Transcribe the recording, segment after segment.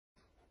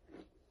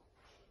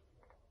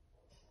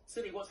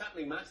City, what's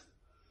happening, Matt?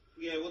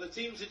 Yeah, well, the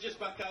teams are just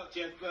back out,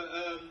 Jeff, but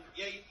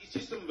yeah, it's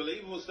just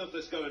unbelievable stuff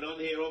that's going on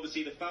here.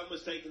 Obviously, the fan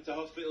was taken to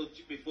hospital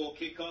before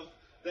kick-off.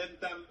 Then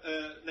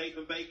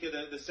Nathan Baker,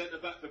 the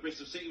centre-back for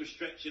Bristol City, was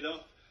stretchered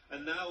off.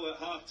 And now at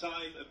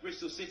half-time, a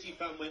Bristol City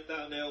fan went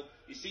downhill.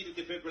 You see the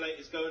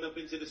defibrillators going up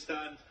into the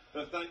stand.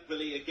 But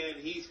thankfully, again,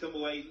 he's come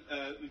away.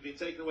 We've been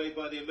taken away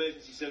by the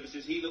emergency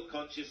services. He looked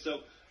conscious. So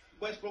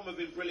West Brom have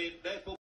been brilliant. Therefore,